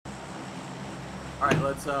Alright,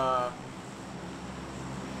 let's wanna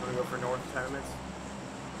go for north of tenements?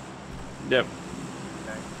 Yep.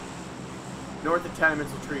 Okay. North of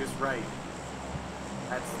tenements will treat us right.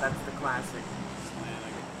 That's the classic.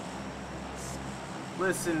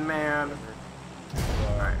 Listen, man.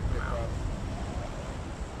 Alright, I'm out.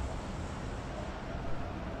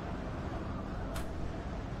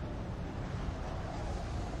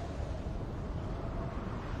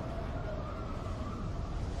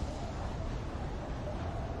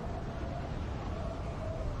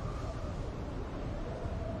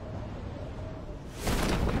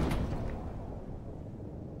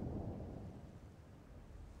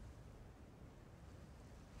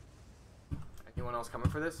 Anyone else coming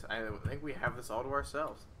for this? I think we have this all to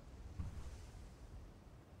ourselves.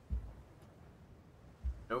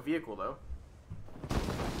 No vehicle, though.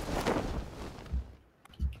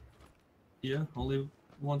 Yeah, only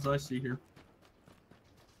ones I see here.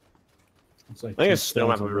 It's like I think it's snow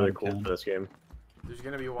map would be really cool for this game. There's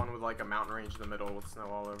gonna be one with like a mountain range in the middle with snow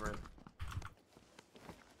all over it.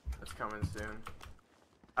 That's coming soon.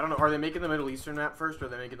 I don't know, are they making the Middle Eastern map first, or are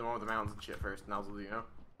they making the one with the mountains and shit first? Nozzle, do you know?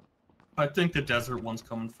 I think the desert one's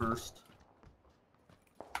coming first.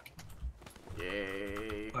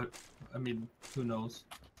 Yay. But, I mean, who knows?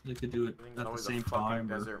 They could do it at the same time,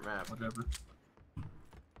 desert map. Whatever.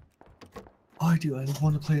 I do, I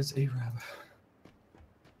want to play as Arab.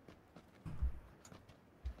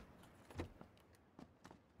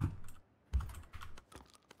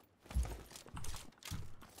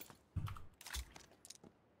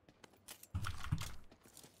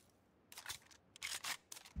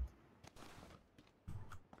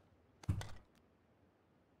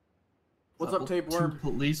 What's up, Tapeworm? 2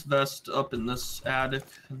 police vests up in this attic,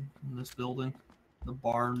 in this building. The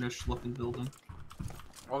barnish looking building.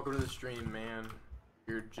 Welcome to the stream, man.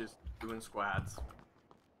 You're just doing squads.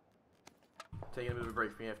 Taking a bit of a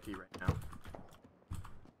break from EFT right now.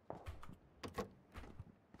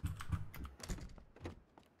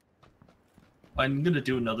 I'm gonna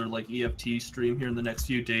do another like EFT stream here in the next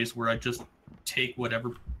few days where I just take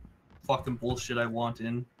whatever fucking bullshit I want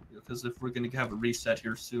in. Because if we're gonna have a reset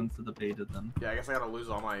here soon for the beta, then yeah, I guess I gotta lose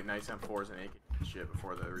all my nice M4s and AK and shit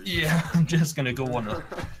before the reset. Yeah, I'm just gonna go on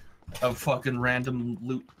a fucking random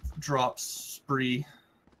loot drop spree.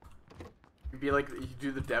 You'd be like, you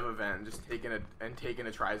do the dev event and just taking a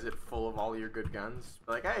trizit full of all your good guns.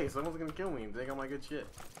 Be like, hey, someone's gonna kill me and take all my good shit.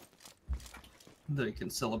 They can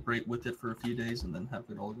celebrate with it for a few days and then have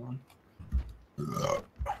it all gone.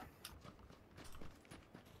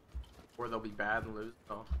 Or they'll be bad and lose.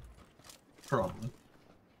 Oh. Probably.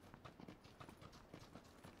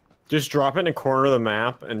 Just drop it in a corner of the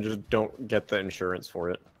map and just don't get the insurance for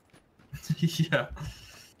it. Yeah.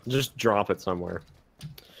 Just drop it somewhere.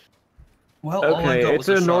 Well, okay, it's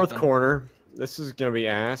a north corner. This is gonna be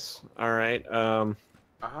ass. All right. I'll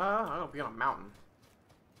be on a mountain.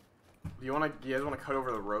 Do you guys wanna cut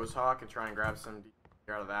over the Rose Hawk and try and grab some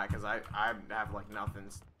gear out of that? Cause I have like nothing.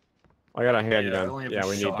 I got a handgun. Yeah,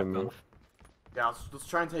 we need to move. Yeah, let's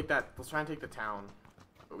try and take that. Let's try and take the town,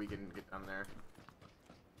 but we can get down there.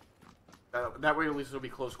 That way, at least it'll be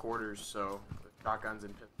close quarters, so the shotguns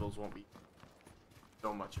and pistols won't be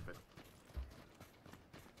so much of it.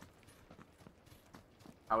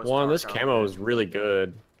 One, this camo is really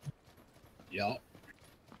good. Yeah.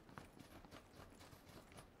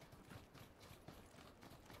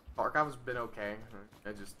 Tarkov's been okay.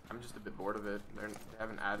 I'm just a bit bored of it. They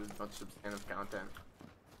haven't added much substantive content.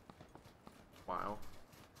 Wow.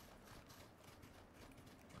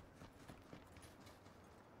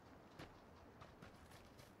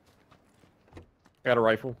 Got a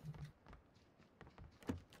rifle.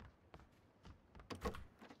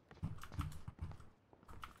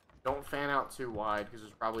 Don't fan out too wide because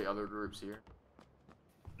there's probably other groups here.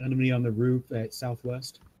 Enemy on the roof at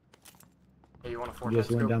southwest. Hey, you want a 4x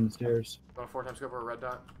just went scope? down the stairs. You want a 4x scope or a red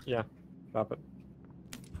dot? Yeah, stop it.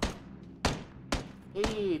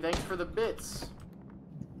 Hey, thanks for the bits.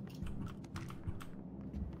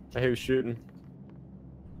 Hey, who's shooting?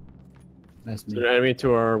 That's me. Is there an enemy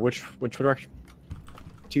to our which direction?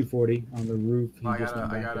 240 on the roof. He I just went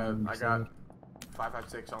back got down the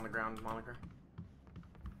 5.56 on the ground moniker.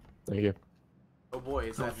 Thank you. Oh boy,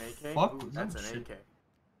 is that an AK? Fuck? Ooh, that's an Shit. AK.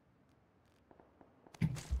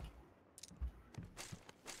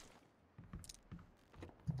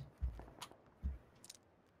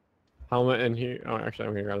 Helmet in here. Oh, actually,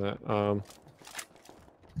 I'm gonna grab that.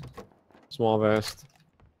 Small vest.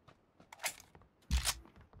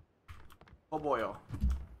 Oh boy, oh.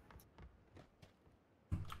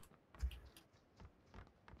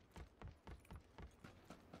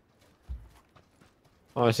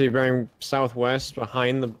 Oh, I see you bearing southwest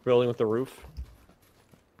behind the building with the roof.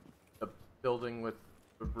 The building with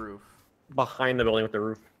the roof. Behind the building with the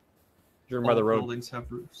roof. You're by All the road. buildings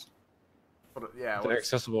have roofs. Yeah, It's an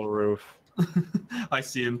accessible roof. I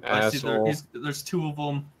see him. I see there's two of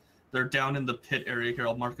them. They're down in the pit area here.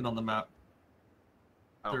 I'll mark it on the map.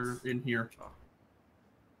 They're in here. Oh.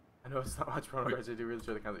 I know it's not much fun, but I do really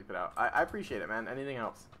enjoy the content you put out. I appreciate it, man. Anything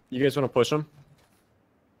else? You guys want to push them?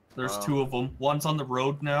 There's two of them. One's on the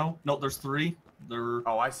road now. No, there's three. They're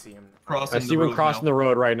Oh, I see him. crossing I the see road one crossing now. the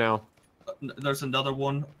road right now. There's another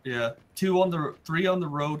one. Yeah, three on the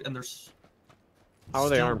road, and there's How are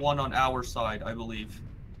they still armed? one on our side, I believe.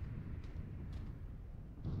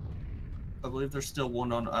 I believe there's still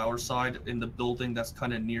one on our side in the building that's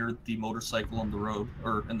kind of near the motorcycle on the road,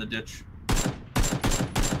 or in the ditch.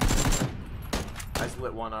 I just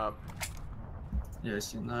lit one up. Yeah, I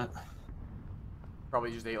seen that.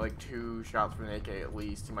 Probably just ate like 2 shots from an AK at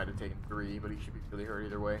least. He might have taken 3, but he should be really hurt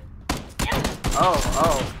either way.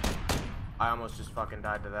 Oh. I almost just fucking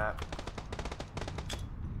died to that.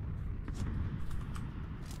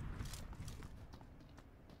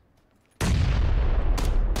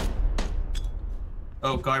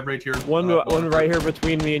 Oh, guy right here. One right here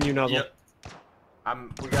between me and you, Nuzzle. Yep.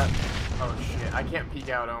 We got. Oh shit! I can't peek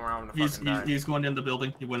out around the fucking die. He's going in the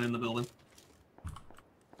building. He went in the building.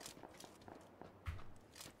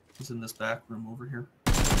 He's in this back room over here.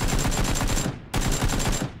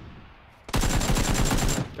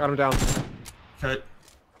 Got him down. Okay.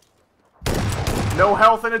 No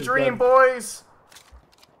health in a He's dream, dead. boys.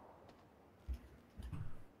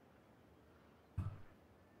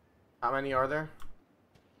 How many are there?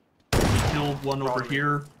 We killed one Crawl over to me.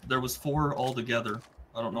 here. There was 4 altogether.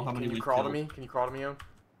 I don't know how many Can we you crawl killed. to me? Can you crawl to me, Owen?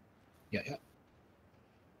 Yeah.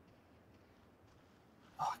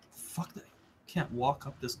 Oh, fuck that. Can't walk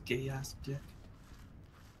up this gay ass dick.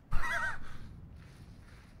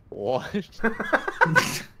 What?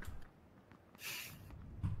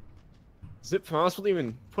 Is it possible to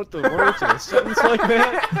even put the words in a sentence like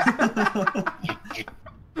that?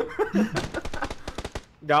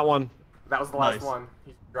 Got one. That was the last Nice. one.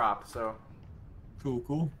 He dropped, so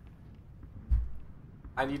Cool.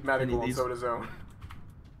 I need medical and these? so does Owen.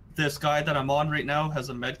 This guy that I'm on right now has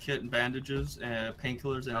a med kit and bandages and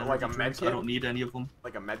painkillers and Like a energy med drinks. kit? I don't need any of them.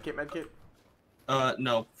 Like a medkit?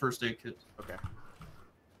 No, first aid kit. Okay.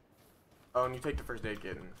 Oh, and you take the first aid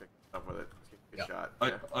kit and fix stuff with it. Good Yeah. shot. I,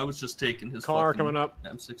 Yeah. I was just taking his Car fucking coming up.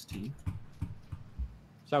 M16.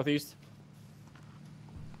 Southeast.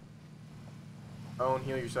 Owen,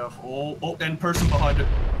 heal yourself. Oh, and person behind it.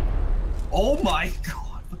 Oh my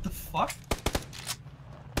god, what the fuck?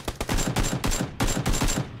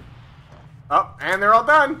 Oh, and they're all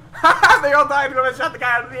done. They all died when I shot the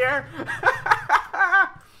guy out of the air.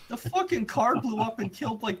 The fucking car blew up and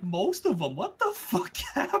killed like most of them. What the fuck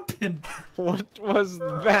happened? What was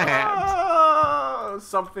that? Oh,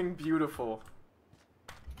 something beautiful.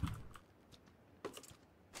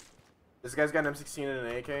 This guy's got an M16 and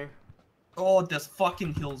an AK. Oh, this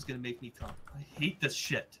fucking hill's gonna make me come. I hate this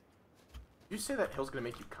shit. Did you say that hill's gonna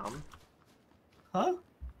make you come? Huh?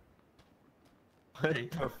 What Hey,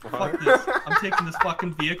 the fuck fuck? this. I'm taking this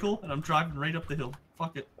fucking vehicle and I'm driving right up the hill.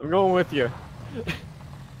 Fuck it. I'm going with you.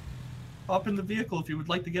 Hop in the vehicle if you would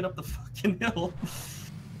like to get up the fucking hill.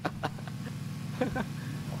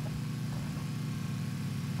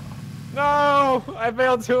 No! I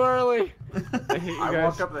failed too early. I hate you I guys.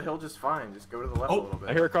 walked up the hill just fine. Just go to the left a Oh, little bit.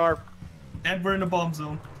 I hear a car. And we're in a bomb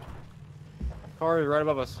zone. Car is right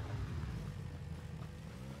above us.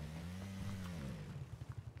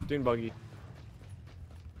 Dune buggy.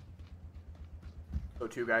 So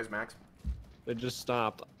 2 guys max. They just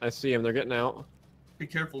stopped. I see them. They're getting out. Be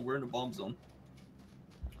careful, we're in a bomb zone.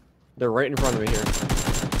 They're right in front of me here.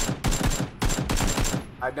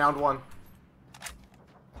 I downed one.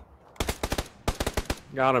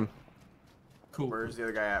 Got him. Cool. Where's the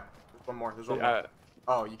other guy at? There's one more. There's one more. Uh,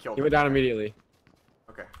 Oh, you killed he him. went down immediately.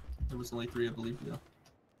 Okay. There was only 3, I believe, yeah.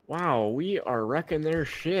 Wow, we are wrecking their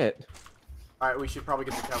shit. Alright, we should probably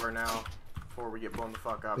get to cover now before we get blown the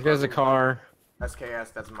fuck up. This guy's a car.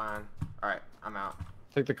 SKS, that's mine. Alright, I'm out.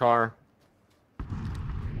 Take the car.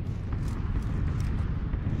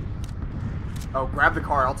 Oh, grab the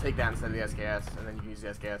car. I'll take that instead of the SKS, and then you can use the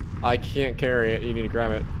SKS. I can't carry it. You need to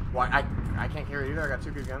grab it. Why? I can't carry it either. I got 2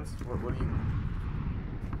 good guns. What do you...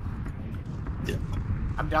 Yeah.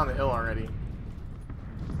 I'm down the hill already.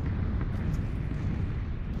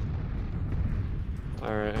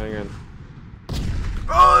 Alright, hang on.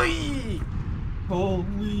 Oi!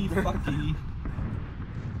 Holy fucky.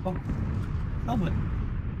 Oh, helmet.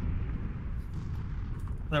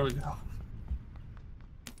 There we go.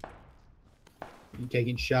 You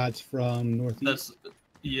taking shots from northeast? That's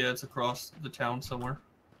yeah, it's across the town somewhere.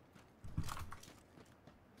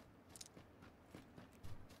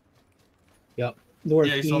 Yep. Yeah,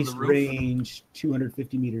 he's on the Northeast roof. range,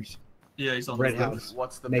 250 meters. Yeah, he's on Red the roof. house.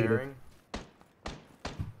 What's the Negative. bearing?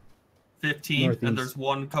 15, Northeast. and there's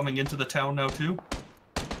one coming into the town now too.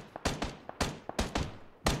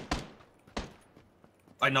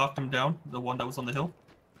 I knocked him down, the one that was on the hill.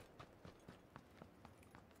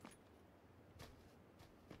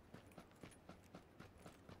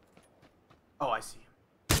 Oh, I see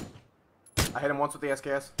him. I hit him once with the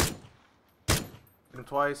SKS. Hit him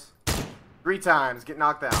twice. 3 times. Get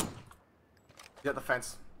knocked down. He's at the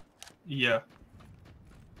fence. Yeah.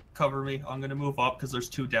 Cover me. I'm gonna move up because there's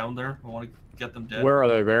 2 down there. I want to get them dead. Where are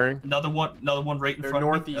they bearing? Another one right in They're front of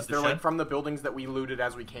me. northeast. At the They're shed. like from the buildings that we looted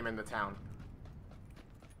as we came into town.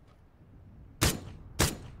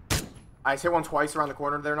 I hit one twice around the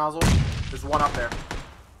corner there, Nozzle. There's one up there.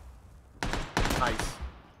 Nice.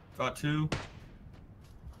 Got 2.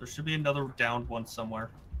 There should be another downed one somewhere.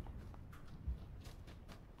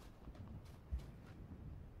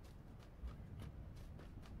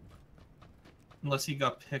 Unless he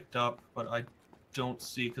got picked up, but I don't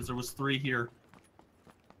see because there was 3 here.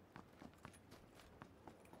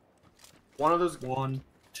 One of those. 1,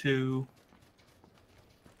 2.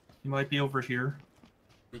 He might be over here.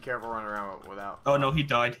 Be careful running around without. Oh no, he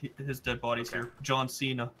died. His dead body's Okay. here. John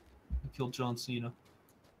Cena. I killed John Cena.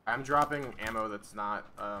 I'm dropping ammo that's not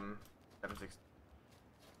 7.6.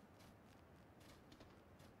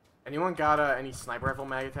 Anyone got any sniper rifle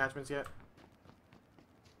mag attachments yet?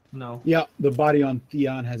 No. Yeah, the body on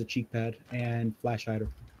Theon has a cheek pad and flash hider.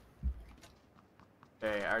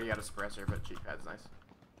 Hey, I already got a suppressor, but cheek pad's nice.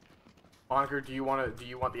 Bonker, do you want the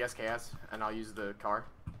SKS and I'll use the car?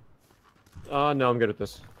 No, I'm good at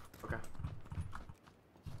this. Okay.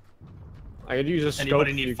 I could use a scope.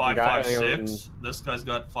 Anybody if need you got anyone. 5.56? This guy's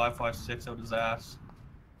got 5.56 out his ass.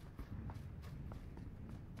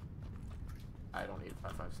 I don't need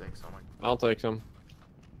 5.56. Oh my. I'll take some.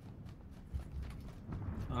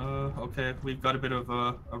 Okay, we've got a bit of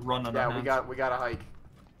a run on our Yeah, hands. we got a hike.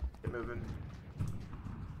 Get moving.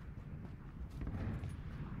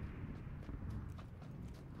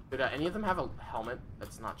 Did any of them have a helmet?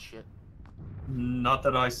 That's not shit. Not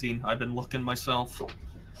that I've seen. I've been looking myself.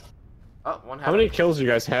 Oh, one. How many kills do you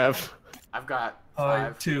guys have? I've got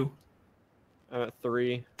 5. 2. I'm at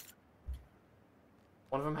 3.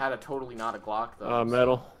 One of them had a totally not a Glock though.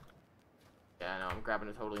 Metal. Yeah, I know. I'm grabbing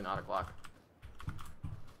a totally not a Glock.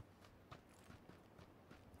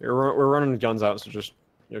 We're running guns out, so just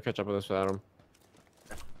you'll catch up with us without them.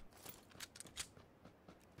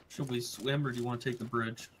 Should we swim or do you want to take the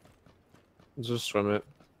bridge? Just swim it.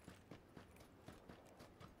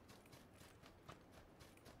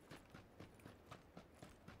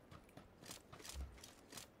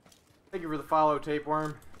 Thank you for the follow,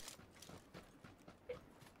 Tapeworm.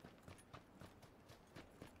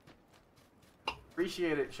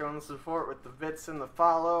 Appreciate it, showing the support with the bits and the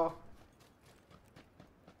follow.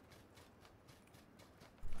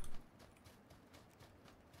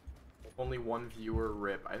 Only 1 viewer,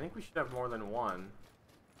 rip. I think we should have more than 1.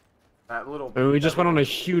 That little. I mean, we just went on a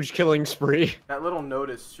huge killing spree. That little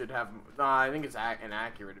notice should have. Nah, I think it's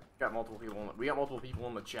inaccurate. We got multiple people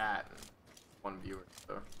in the chat. And 1 viewer,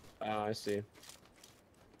 so I see.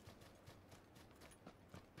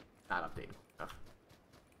 not updating enough.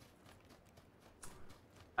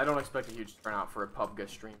 I don't expect a huge turnout for a PUBG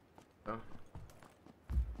stream. So.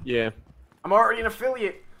 Yeah. I'm already an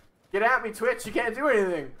affiliate. Get at me, Twitch. You can't do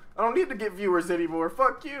anything. I don't need to get viewers anymore.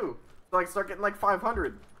 Fuck you. So I start getting like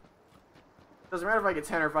 500. Doesn't matter if I get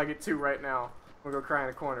 10 or if I get 2 right now. I'm gonna go cry in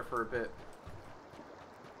a corner for a bit.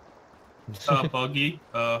 Buggy,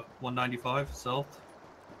 195 south.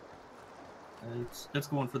 It's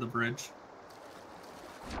going for the bridge.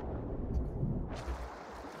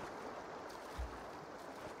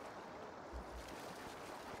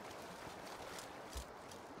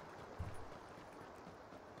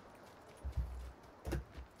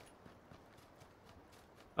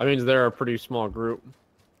 I mean, they're a pretty small group.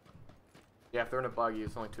 Yeah, if they're in a buggy,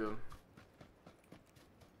 it's only 2 of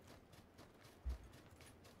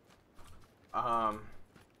them.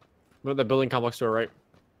 But the building complex to our right.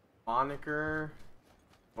 Moniker,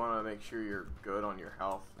 want to make sure you're good on your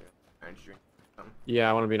health. Energy drink. Yeah,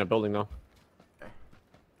 I want to be in a building though. Okay.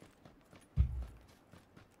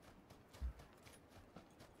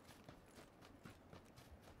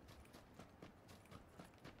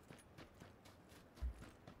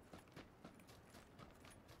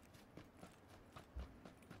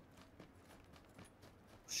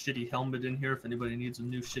 Shitty helmet in here if anybody needs a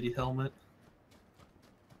new shitty helmet.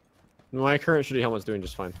 My current shitty helmet's doing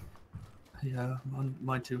just fine. Yeah,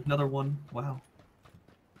 mine too. Another one. Wow.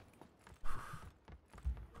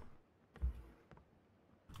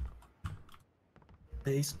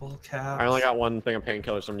 Baseball cap. I only got one thing of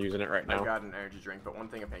painkillers, so I'm using it right now. I got an energy drink, but one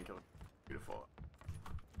thing of painkiller. Beautiful.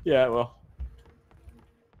 Yeah, well.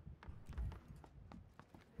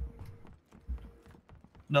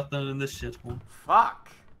 Nothing in this shithole. Fuck.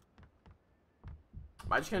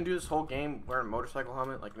 Am I just gonna do this whole game wearing a motorcycle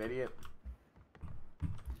helmet like an idiot?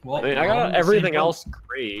 Well, I mean, I we're all in got the everything same boat. else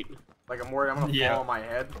great. Like I'm worried I'm gonna Yeah. fall on my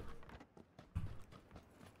head.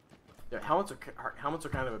 Yeah, helmets are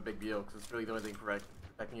kind of a big deal because it's really the only thing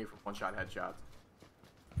protecting you from one-shot headshots.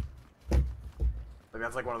 Like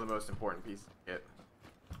that's like one of the most important pieces of kit.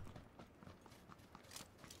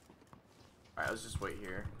 All right, let's just wait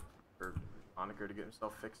here for Monaker to get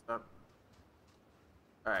himself fixed up.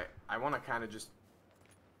 All right, I want to kind of just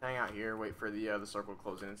hang out here, wait for the circle to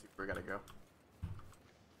close in, and see where we gotta go.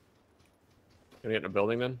 Gonna get in a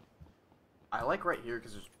building then? I like right here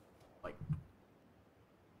because there's like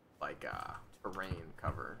terrain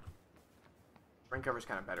cover. Terrain cover is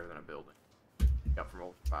kind of better than a building. Up from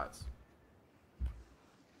old spots.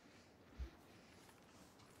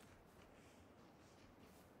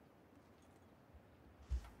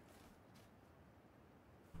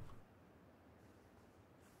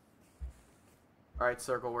 All right,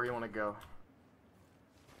 circle. Where do you want to go?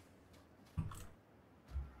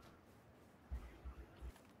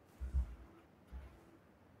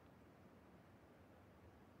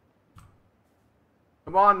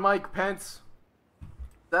 Come on, Mike Pence.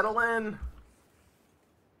 Settle in.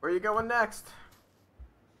 Where are you going next?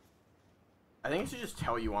 I think it should just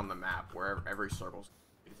tell you on the map where every circle's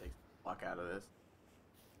going to take the fuck out of this.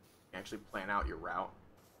 You actually plan out your route.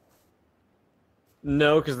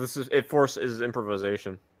 No, because it forces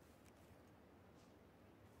improvisation.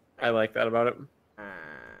 I like that about it.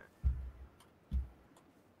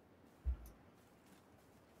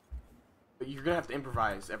 But you're gonna have to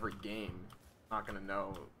improvise every game. Not gonna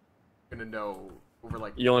know. Gonna know over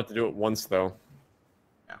like. You only have to do it once though.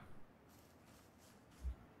 Yeah.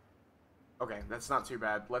 Okay, that's not too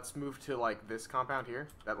bad. Let's move to like this compound here.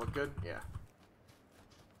 That look good? Yeah.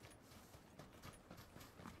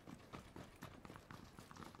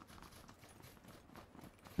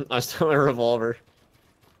 I still have a revolver.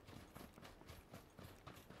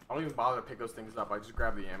 I don't even bother to pick those things up. I just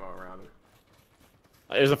grab the ammo around it.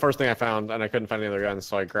 It was the first thing I found, and I couldn't find any other guns,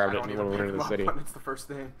 so I grabbed it don't when even we went pick into the them city. up when it's the first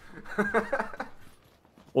thing.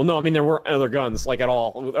 Well, no, I mean there weren't other guns, like at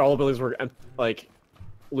all. All the buildings were like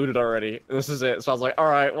looted already. And this is it. So I was like, all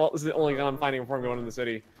right, well, this is the only gun I'm finding before I'm going into the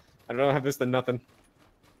city. I'd rather have this than nothing.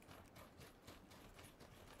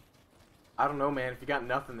 I don't know, man. If you got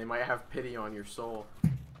nothing, they might have pity on your soul.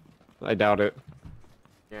 I doubt it.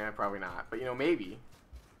 Yeah, probably not. But you know, maybe.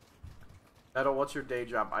 Nettle, what's your day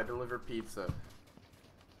job? I deliver pizza.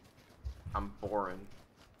 I'm boring.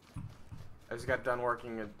 I just got done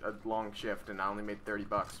working a long shift and I only made 30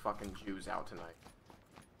 bucks. Fucking Jews out tonight.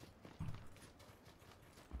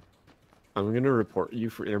 I'm gonna report you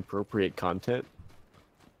for inappropriate content.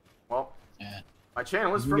 Well, Yeah. my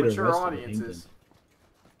channel is You for can get mature arrested, I audiences.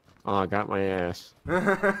 Oh, I got my ass.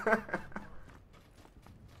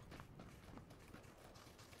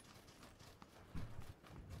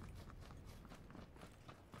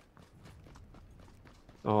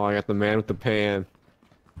 Oh, I got the man with the pan.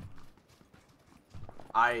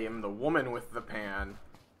 I am the woman with the pan.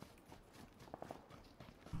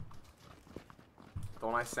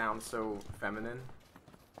 Don't I sound so feminine?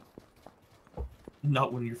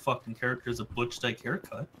 Not when your fucking character is a butch dyke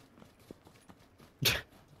haircut.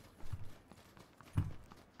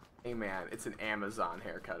 Hey man, it's an Amazon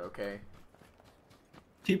haircut, okay?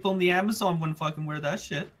 People in the Amazon wouldn't fucking wear that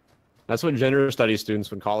shit. That's what gender studies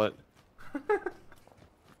students would call it.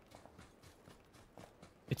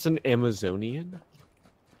 It's an Amazonian?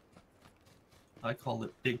 I call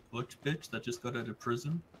it big butch bitch that just got out of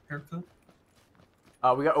prison haircut.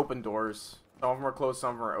 We got open doors. Some of them are closed,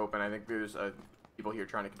 some of them are open. I think there's people here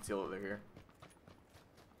trying to conceal that they're here.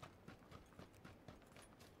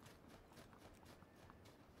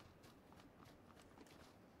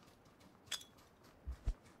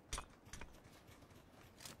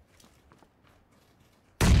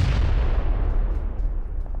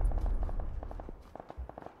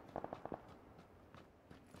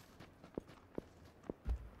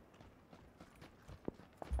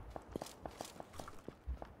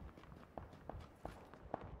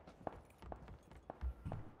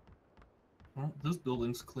 Well, this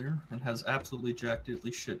building's clear and has absolutely jack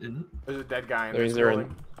diddly shit in it. There's a dead guy in There this is there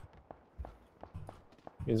building.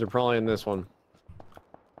 Means they're probably in this one.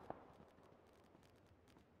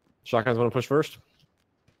 Shotguns want to push first?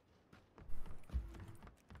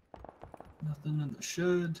 Nothing in the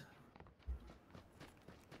shed.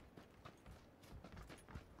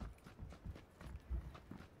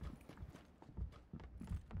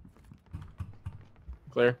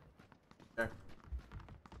 Clear. Okay.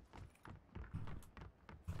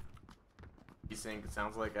 Desync, it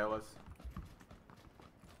sounds like Ellis.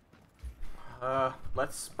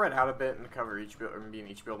 Let's spread out a bit and cover each be in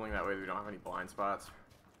each building. That way we don't have any blind spots.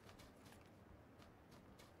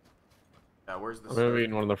 Where's the? I'm gonna be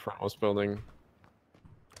in one of the frontmost building.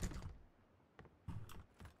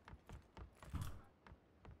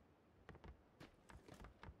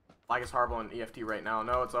 Lag is horrible in EFT right now.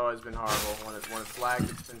 No, it's always been horrible. When it's lagged,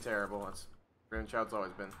 it's been terrible. That's Greenwich how it's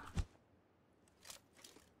always been.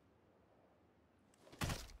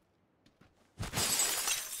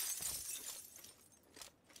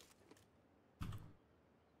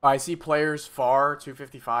 I see players far,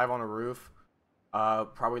 255 on a roof.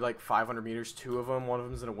 Probably like 500 meters, 2 of them. One of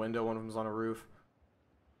them's in a window, one of them's on a roof.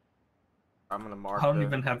 I'm gonna mark. I don't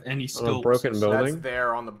even have any scopes. A broken building? That's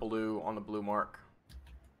there on the blue mark.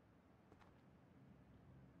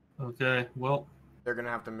 Okay, well. They're gonna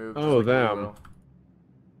have to move. Oh, like them.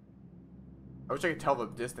 I wish I could tell the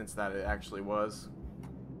distance that it actually was.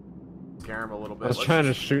 Scare him a little bit. I was trying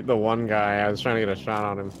to shoot the one guy. I was trying to get a shot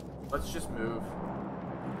on him. Let's just move.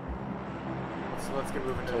 So let's get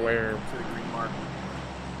moving to where? To the green mark.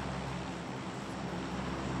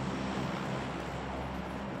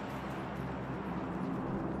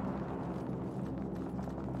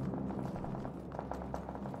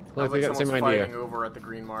 I think that's the same idea. Fighting over at the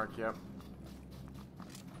green mark. Yep.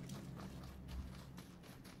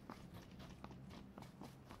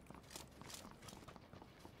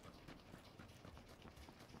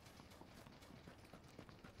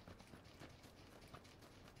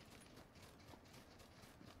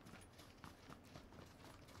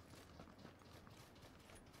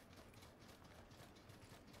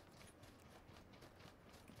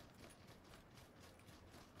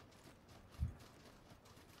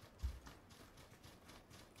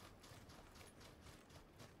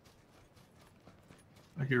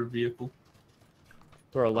 I hear a vehicle.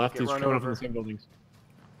 To our left, Get he's run coming up from over. the same buildings.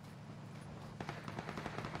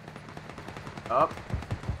 Up.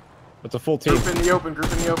 It's a full team. Group in the open.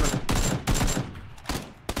 Group in the open.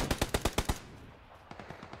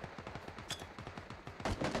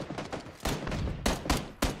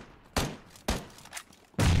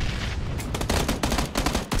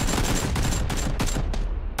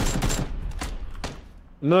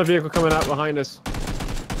 Another vehicle coming out behind us.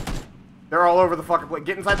 They're all over the fucking place.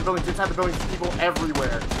 Get inside the building. Get inside the building. There's people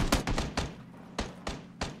everywhere.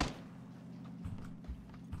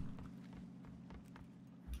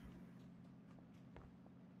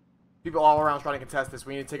 People all around trying to contest this.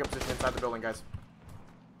 We need to take up position inside the building, guys.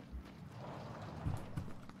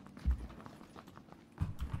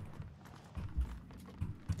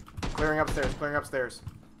 Clearing upstairs. Clearing upstairs.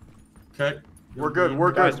 Okay. We're good.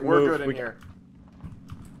 We're Guys, good. We're move. good in We- here.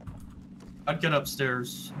 I'd get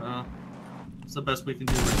upstairs. It's the best we can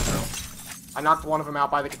do right now. I knocked one of them out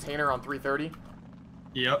by the container on 330.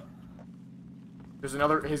 Yep. There's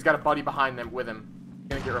another. He's got a buddy behind them with him. He's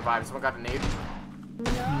gonna get revived. Someone got a nade.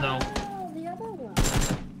 No. The other one.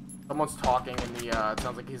 Someone's talking in the. It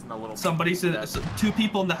sounds like he's in the little. Somebody's in. 2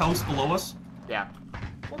 people in the house below us. Yeah.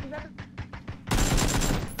 Look, is that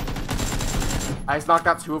I just knocked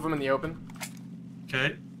out 2 of them in the open.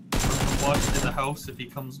 Okay. I'm watching in the house if he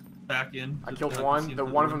comes back in. I killed Just, one. see The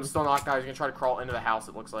if one of there's them is still knocked out. He's gonna try to crawl into the house.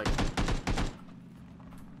 It looks like.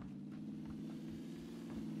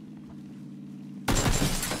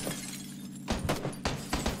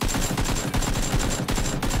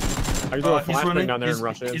 I can throw a he's flashbang running. down there and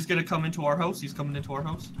rush in. He's gonna come into our house. He's coming into our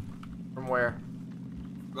house. From where?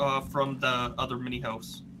 From the other mini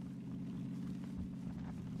house.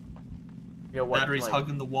 You know what? Battery's like-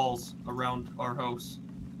 hugging the walls around our house.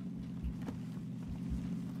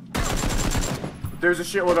 There's a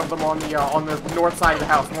shitload of them on the north side of the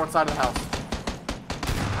house. North side of the house.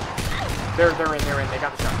 They're in. They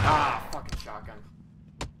got the shot. Ah, fucking shotgun.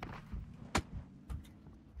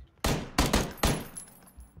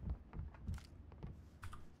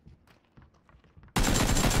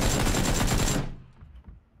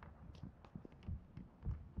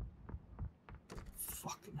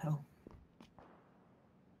 Fucking hell.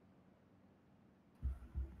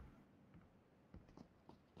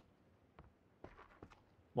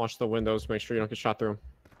 Watch the windows, make sure you don't get shot through them.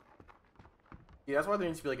 Yeah, that's why there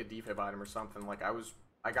needs to be like a defib item or something. Like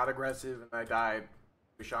I got aggressive and I died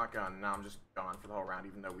with a shotgun. And now I'm just gone for the whole round,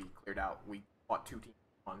 even though we cleared out. We fought 2 teams.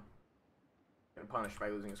 1. Getting punished by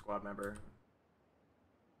losing a squad member.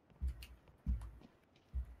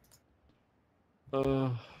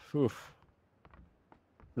 Oof.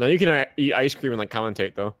 No, you can eat ice cream and like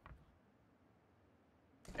commentate though.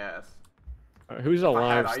 Yes. Who's If I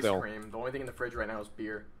alive had ice still? cream, the only thing in the fridge right now is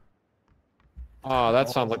beer. Oh, that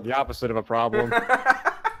sounds like the opposite of a problem.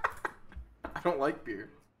 I don't like beer.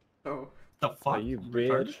 So. The fuck? Oh, you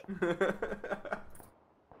retarded? bitch.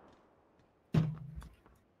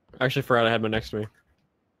 I actually forgot I had one next to me.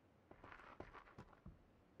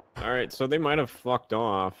 Alright, so they might have fucked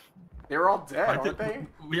off. They were all dead, I aren't think, they?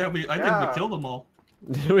 I think we killed them all.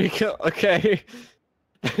 Did we kill? Okay.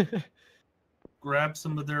 Grab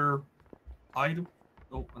some of their item.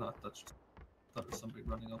 Oh, no, that's just. I thought there was somebody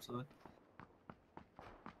running outside.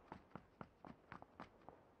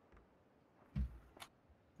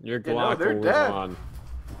 Your Yeah, no, Glock they're was dead. on.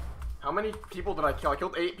 How many people did I kill? I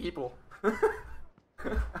killed 8 people.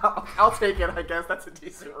 I'll take it, I guess. That's a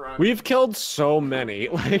decent run. We've killed so many,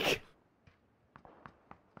 like...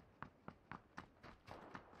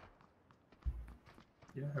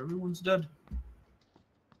 Yeah, everyone's dead.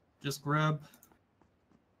 Just grab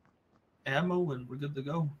ammo and we're good to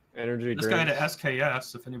go. Energy This guy drinks. to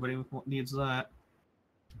SKS if anybody needs that.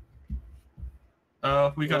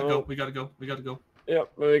 We gotta go. We gotta go. We gotta go.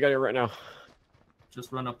 Yep, we got it right now.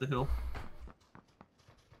 Just run up the hill.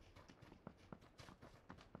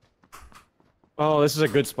 Oh, this is a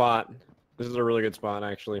good spot. This is a really good spot,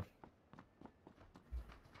 actually.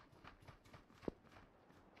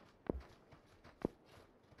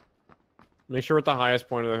 Make sure we're at the highest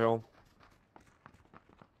point of the hill.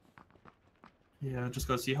 Yeah, just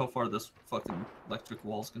gotta see how far this fucking electric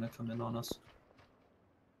wall's gonna come in on us.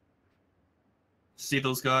 See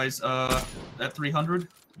those guys at 300?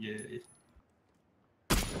 Yay.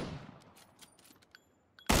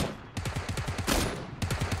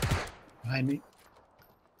 Behind me.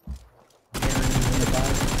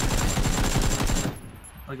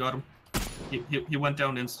 I got him. He went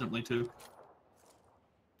down instantly too.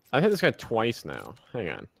 I've hit this guy twice now. Hang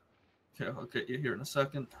on. Okay, I'll get you here in a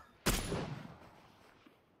second. This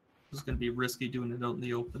is gonna be risky doing it out in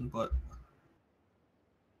the open, but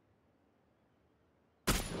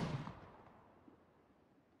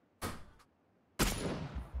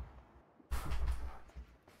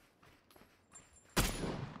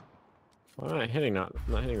Why am I hitting not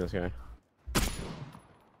hitting this guy?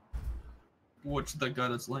 which the guy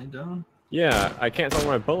that's laying down? Yeah, I can't tell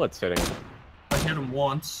where my bullet's hitting. I hit him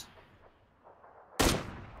once.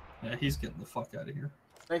 Yeah, he's getting the fuck out of here.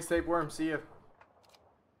 Thanks, Tapeworm. See ya.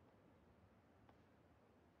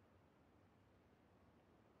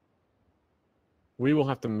 We will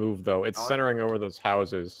have to move though. It's centering over those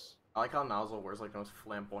houses. I like how Nozzle wears like the most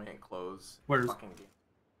flamboyant clothes. Where's- Fucking game.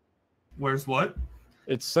 Where's what?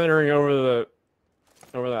 It's centering over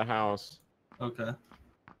that house. Okay.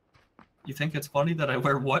 You think it's funny that I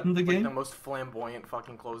wear what in the Like the game? most flamboyant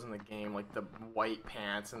fucking clothes in the game, like the white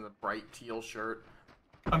pants and the bright teal shirt.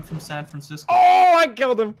 I'm from San Francisco. Oh, I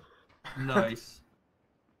killed him. Nice.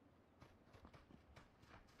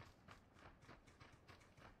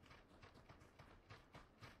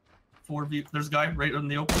 There's a guy right in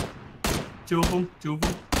the open. Two of them.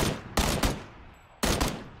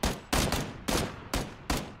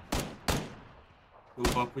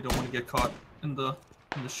 Move up. We don't want to get caught in the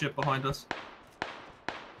ship behind us.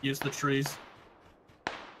 Use the trees.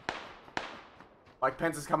 Mike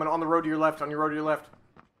Pence is coming on the road to your left. On your road to your left.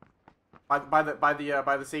 By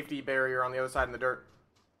the safety barrier on the other side in the dirt.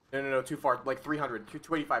 No, too far. Like 300,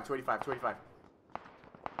 285, 285, 285.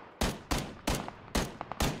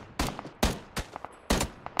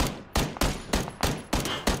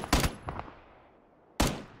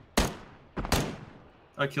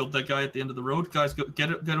 I killed that guy at the end of the road. Guys,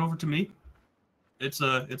 get over to me. It's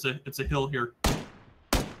a hill here.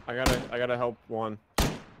 I gotta help one.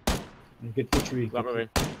 Get the tree. Stop moving.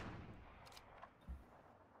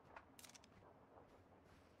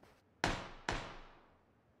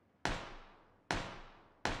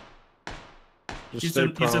 He's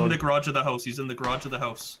in the garage of the house. He's in the garage of the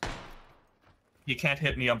house. He can't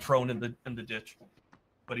hit me. I'm prone in the ditch.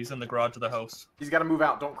 But he's in the garage of the house. He's got to move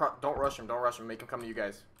out. Don't rush him. Don't rush him. Make him come to you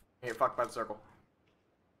guys. You get fucked by the circle.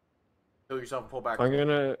 Kill yourself and pull back.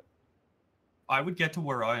 I would get to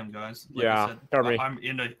where I am, guys. Like yeah, I said, cover me.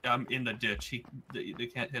 I'm in the ditch. They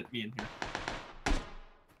can't hit me in here.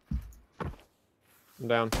 I'm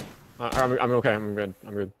down. I'm okay. I'm good.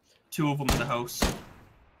 I'm good. Two of them in the house.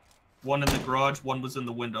 One in the garage. One was in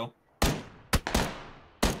the window.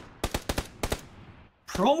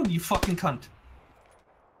 Prone, you fucking cunt.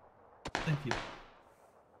 Thank you.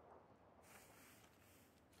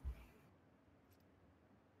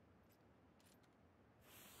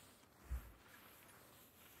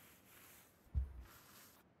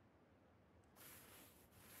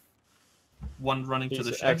 one running to He's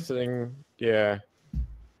the shed. exiting. Yeah.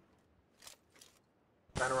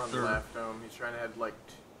 Trying to run Third. left. He's trying to head like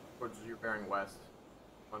towards you, bearing west.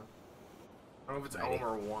 One. I don't know if it's Ohm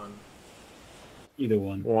or one. Either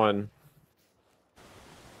one. One.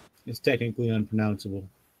 It's technically unpronounceable.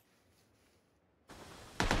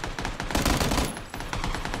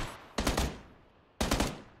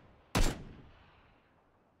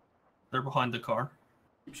 They're behind the car.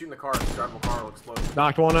 Keep shooting the car. The drivable car will explode.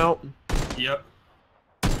 Knocked one out. Yep.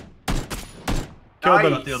 Killed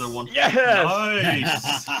him. Got the other one. Yes!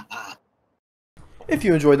 Nice! If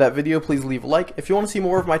you enjoyed that video, please leave a like. If you want to see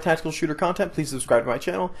more of my tactical shooter content, please subscribe to my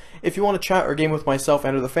channel. If you want to chat or game with myself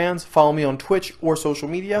and or the fans, follow me on Twitch or social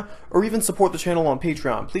media, or even support the channel on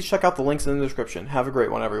Patreon. Please check out the links in the description. Have a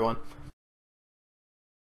great one, everyone.